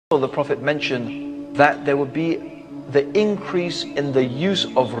The Prophet mentioned that there would be the increase in the use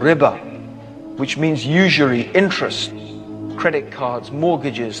of riba, which means usury, interest, credit cards,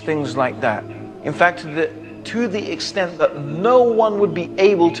 mortgages, things like that. In fact, to the extent that no one would be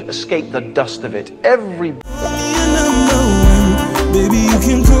able to escape the dust of it. Every baby, you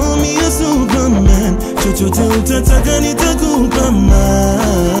can call me a superman.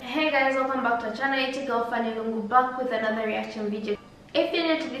 Hey guys, welcome back to our channel. It's your girl Fanny, back with another reaction video. If you're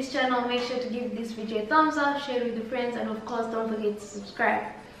new to this channel, make sure to give this video a thumbs up, share it with your friends, and of course don't forget to subscribe.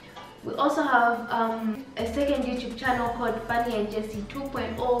 We also have a second YouTube channel called Fanny&jessy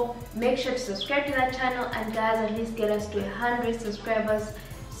 2.0. Make sure to subscribe to that channel, and guys, at least get us to 100 subscribers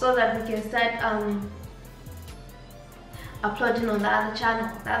so that we can start uploading on the other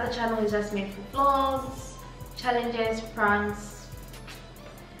channel. The other channel is just made for vlogs, challenges, pranks,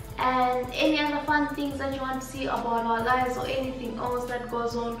 and any other fun things that you want to see about our lives, or anything else that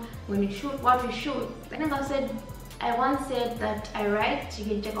goes on when we shoot what we shoot. I think I once said that I write. You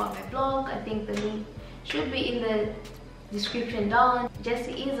can check out my blog. I think the link should be in the description down.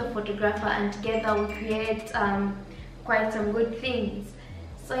 Jessy is a photographer, and together we create quite some good things.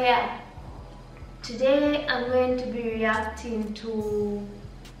 So yeah, today I'm going to be reacting to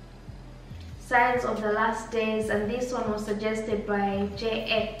Signs of the Last Days, and this one was suggested by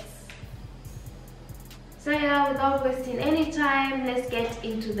JX. So yeah, without wasting any time, let's get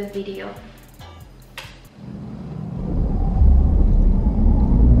into the video.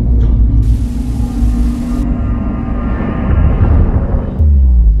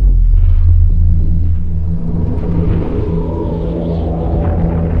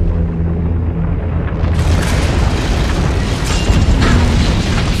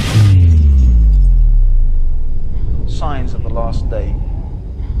 signs of the last day.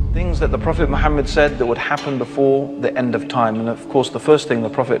 Things that the Prophet Muhammad said that would happen before the end of time. And of course, the first thing the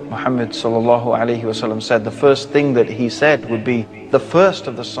Prophet Muhammad ﷺ said, the first thing that he said would be, the first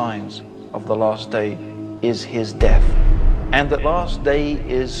of the signs of the last day is his death. And the last day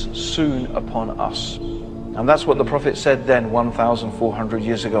is soon upon us. And that's what the Prophet said then, 1,400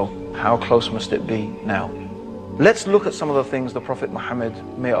 years ago. How close must it be now? Let's look at some of the things the Prophet Muhammad,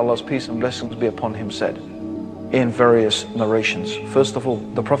 may Allah's peace and blessings be upon him, said in various narrations. First of all,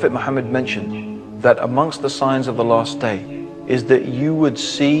 the Prophet Muhammad mentioned that amongst the signs of the last day is that you would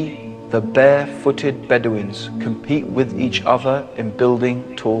see the barefooted Bedouins compete with each other in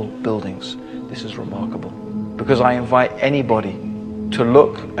building tall buildings. This is remarkable, because I invite anybody to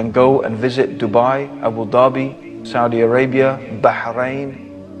look and go and visit Dubai, Abu Dhabi, Saudi Arabia, Bahrain.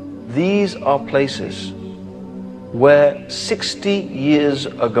 These are places where 60 years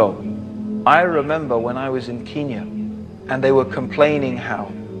ago, I remember when I was in Kenya, and they were complaining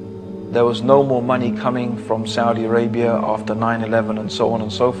how there was no more money coming from Saudi Arabia after 9/11 and so on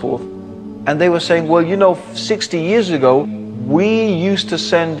and so forth. And they were saying, well, you know, 60 years ago, we used to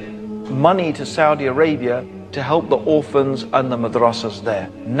send money to Saudi Arabia to help the orphans and the madrasas there.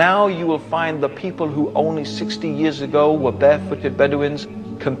 Now you will find the people who only 60 years ago were barefooted Bedouins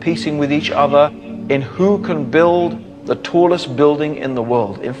competing with each other in who can build the tallest building in the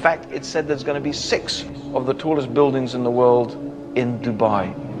world. In fact, it said there's going to be 6 of the tallest buildings in the world in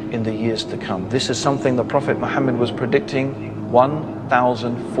Dubai in the years to come. This is something the Prophet Muhammad was predicting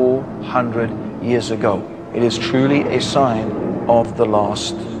 1,400 years ago. It is truly a sign of the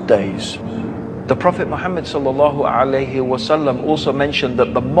last days. The Prophet Muhammad ﷺ also mentioned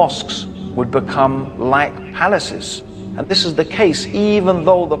that the mosques would become like palaces. And this is the case even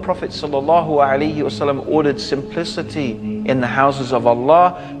though the Prophet ﷺ ordered simplicity in the houses of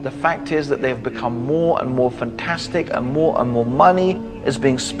Allah. The fact is that they have become more and more fantastic, and more money is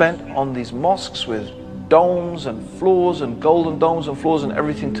being spent on these mosques with domes and floors and golden domes and floors and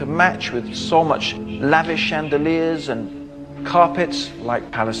everything to match, with so much lavish chandeliers and carpets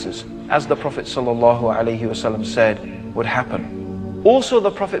like palaces, as the Prophet ﷺ said would happen. Also, the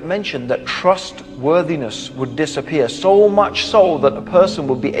Prophet mentioned that trustworthiness would disappear, so much so that a person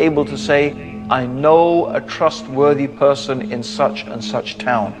would be able to say, I know a trustworthy person in such and such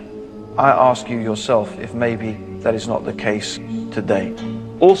town. I ask you yourself if maybe that is not the case today.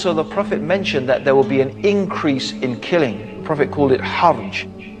 Also, the Prophet mentioned that there will be an increase in killing. The Prophet called it harj,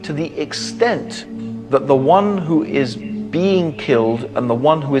 to the extent that the one who is being killed and the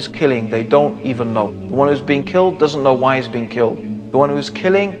one who is killing, they don't even know. The one who's being killed doesn't know why he's being killed. The one who is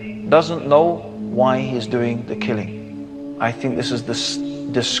killing doesn't know why he's doing the killing. I think this is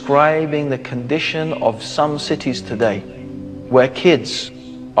describing the condition of some cities today, where kids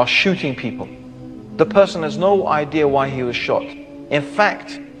are shooting people. The person has no idea why he was shot. In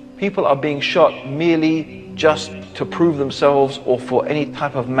fact, people are being shot merely just to prove themselves or for any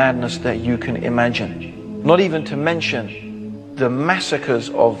type of madness that you can imagine. Not even to mention the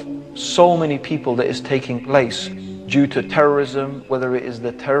massacres of so many people that is taking place due to terrorism, whether it is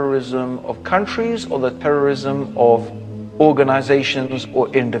the terrorism of countries or the terrorism of organizations or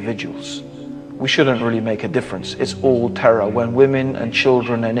individuals. We shouldn't really make a difference. It's all terror. When women and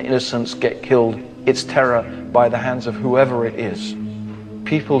children and innocents get killed, it's terror by the hands of whoever it is.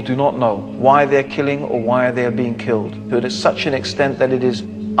 People do not know why they're killing or why they're being killed. To such an extent that it is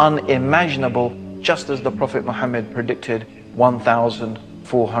unimaginable, just as the Prophet Muhammad predicted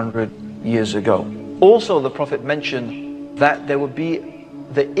 1,400 years ago. Also, the Prophet mentioned that there would be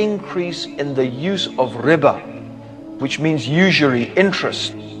the increase in the use of riba, which means usury,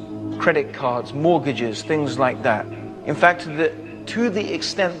 interest, credit cards, mortgages, things like that. In fact, to the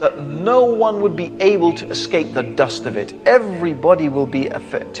extent that no one would be able to escape the dust of it. Everybody will be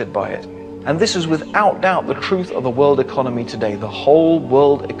affected by it. And this is without doubt the truth of the world economy today. The whole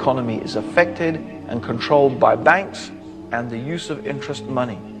world economy is affected and controlled by banks and the use of interest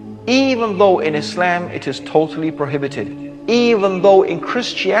money. Even though in Islam it is totally prohibited, even though in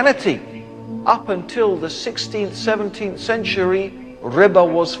Christianity, up until the 16th, 17th century,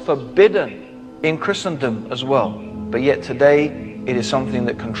 riba was forbidden in Christendom as well. But yet today, it is something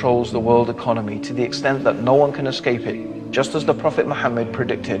that controls the world economy to the extent that no one can escape it, just as the Prophet Muhammad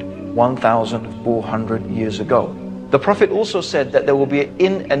predicted 1,400 years ago. The Prophet also said that there will be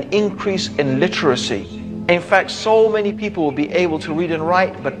an increase in literacy. In fact, so many people will be able to read and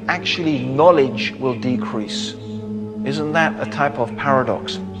write, but actually knowledge will decrease. Isn't that a type of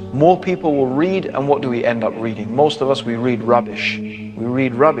paradox? More people will read, and what do we end up reading? Most of us, we read rubbish. We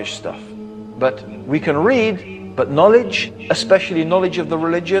read rubbish stuff. But we can read, but knowledge, especially knowledge of the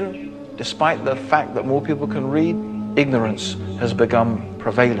religion, despite the fact that more people can read, ignorance has become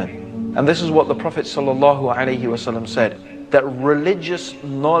prevalent. And this is what the Prophet ﷺ said, that religious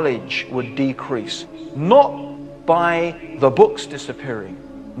knowledge would decrease. Not by the books disappearing,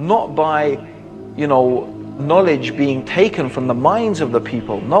 not by, knowledge being taken from the minds of the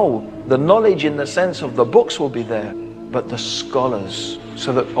people. No, the knowledge in the sense of the books will be there, but the scholars,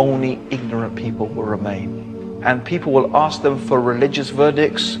 so that only ignorant people will remain. And people will ask them for religious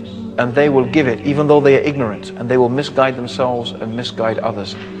verdicts, and they will give it, even though they are ignorant, and they will misguide themselves and misguide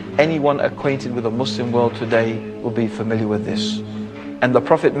others. Anyone acquainted with the Muslim world today will be familiar with this. And the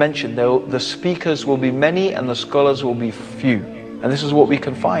Prophet mentioned the speakers will be many and the scholars will be few. And this is what we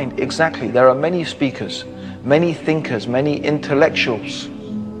can find exactly. There are many speakers, many thinkers, many intellectuals,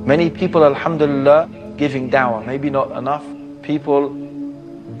 many people, alhamdulillah, giving dawah. Maybe not enough people,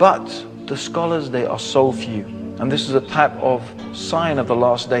 but the scholars, they are so few. And this is a type of sign of the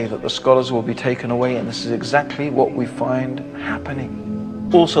last day, that the scholars will be taken away, and this is exactly what we find happening.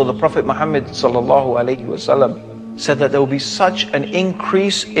 Also, the Prophet Muhammad ﷺ said that there will be such an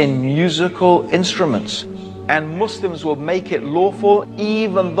increase in musical instruments, and Muslims will make it lawful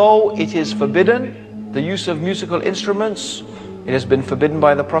even though it is forbidden. The use of musical instruments, it has been forbidden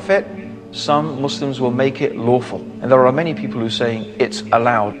by the Prophet. Some Muslims will make it lawful. And there are many people who are saying it's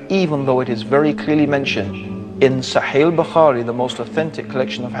allowed, even though it is very clearly mentioned in Sahih Bukhari, the most authentic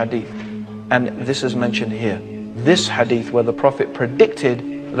collection of hadith. And this is mentioned here. This hadith where the Prophet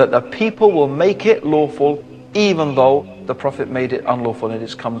predicted that the people will make it lawful even though the Prophet made it unlawful, and it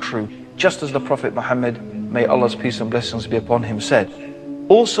has come true. Just as the Prophet Muhammad, may Allah's peace and blessings be upon him, said.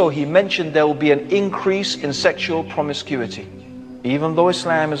 Also, he mentioned there will be an increase in sexual promiscuity. Even though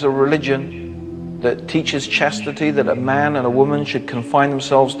Islam is a religion that teaches chastity, that a man and a woman should confine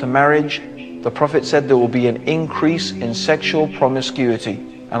themselves to marriage, the Prophet said there will be an increase in sexual promiscuity.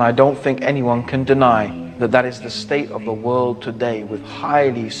 And I don't think anyone can deny that that is the state of the world today, with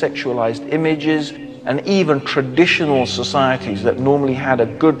highly sexualized images, and even traditional societies that normally had a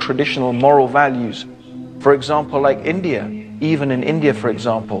good traditional moral values. For example, like India. Even in India, for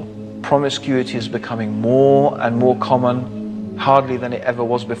example, promiscuity is becoming more and more common, hardly than it ever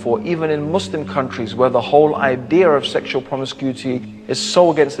was before. Even in Muslim countries, where the whole idea of sexual promiscuity is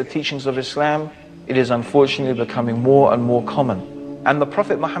so against the teachings of Islam, it is unfortunately becoming more and more common. And the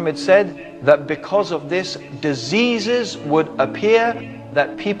Prophet Muhammad said that because of this, diseases would appear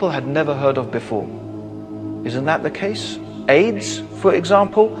that people had never heard of before. Isn't that the case? AIDS, for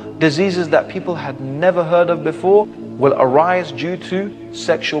example, diseases that people had never heard of before will arise due to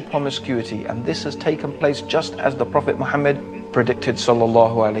sexual promiscuity. And this has taken place just as the Prophet Muhammad predicted,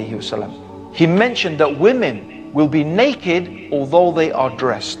 sallallahu alaihi wasallam. He mentioned that women will be naked although they are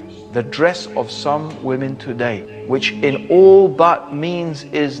dressed. The dress of some women today, which in all but means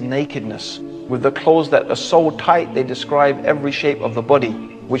is nakedness, with the clothes that are so tight they describe every shape of the body.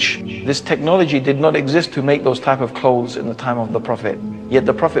 which this technology did not exist to make those type of clothes in the time of the Prophet. Yet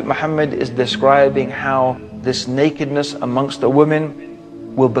the Prophet Muhammad is describing how this nakedness amongst the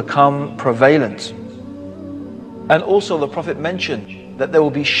women will become prevalent. And also the Prophet mentioned that there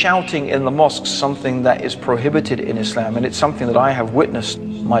will be shouting in the mosques, something that is prohibited in Islam, and it's something that I have witnessed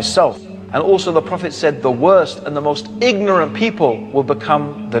myself. And also the Prophet said the worst and the most ignorant people will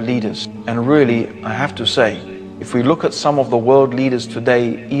become the leaders. And really, I have to say, if we look at some of the world leaders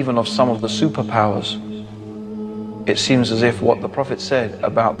today, even of some of the superpowers, it seems as if what the Prophet said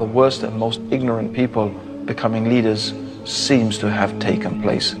about the worst and most ignorant people becoming leaders seems to have taken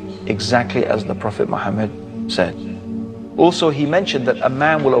place, exactly as the Prophet Muhammad said. Also, he mentioned that a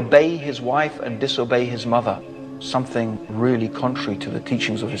man will obey his wife and disobey his mother, something really contrary to the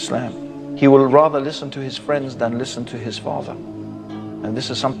teachings of Islam. He will rather listen to his friends than listen to his father. And this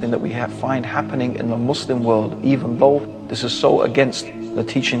is something that we find happening in the Muslim world, even though this is so against the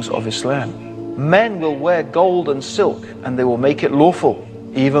teachings of Islam. Men will wear gold and silk and they will make it lawful,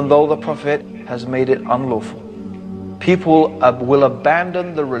 even though the Prophet has made it unlawful. People will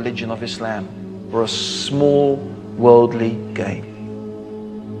abandon the religion of Islam for a small worldly gain.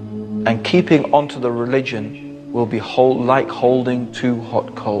 And keeping onto the religion will be like holding two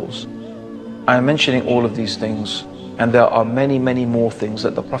hot coals. I am mentioning all of these things, and there are many, many more things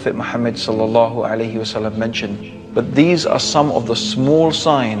that the Prophet Muhammad ﷺ mentioned. But these are some of the small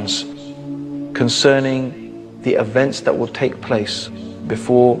signs concerning the events that will take place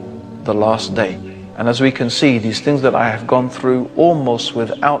before the last day. And as we can see, these things that I have gone through, almost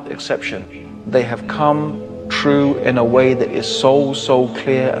without exception, they have come true in a way that is so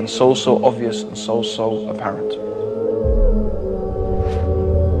clear and so obvious and so apparent.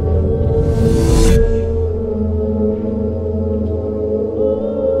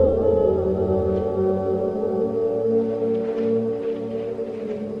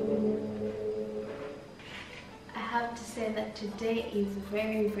 Today is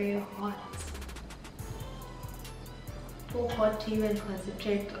very hot. Too hot to even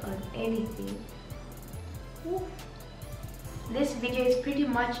concentrate on anything. Ooh. This video is pretty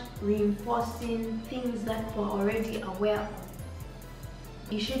much reinforcing things that we're already aware of.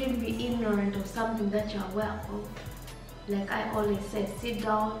 You shouldn't be ignorant of something that you're aware of. Like I always say, sit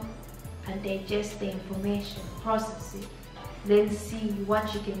down and digest the information, process it, then see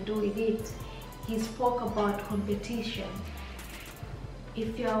what you can do with it. He spoke about competition.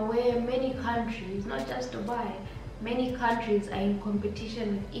 If you're aware, many countries, not just Dubai, many countries are in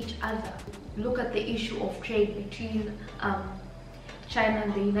competition with each other. Look at the issue of trade between China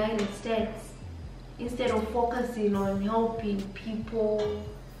and the United States. Instead of focusing on helping people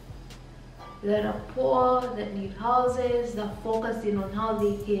that are poor, that need houses, they're focusing on how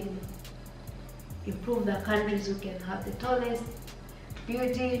they can improve their countries, who can have the tallest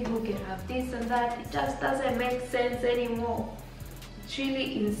building, who can have this and that. It just doesn't make sense anymore. It's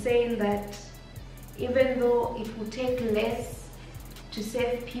really insane that even though it will take less to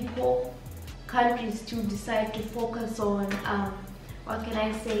save people, countries still decide to focus on, what can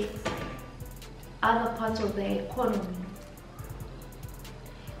I say, other parts of the economy.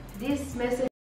 This message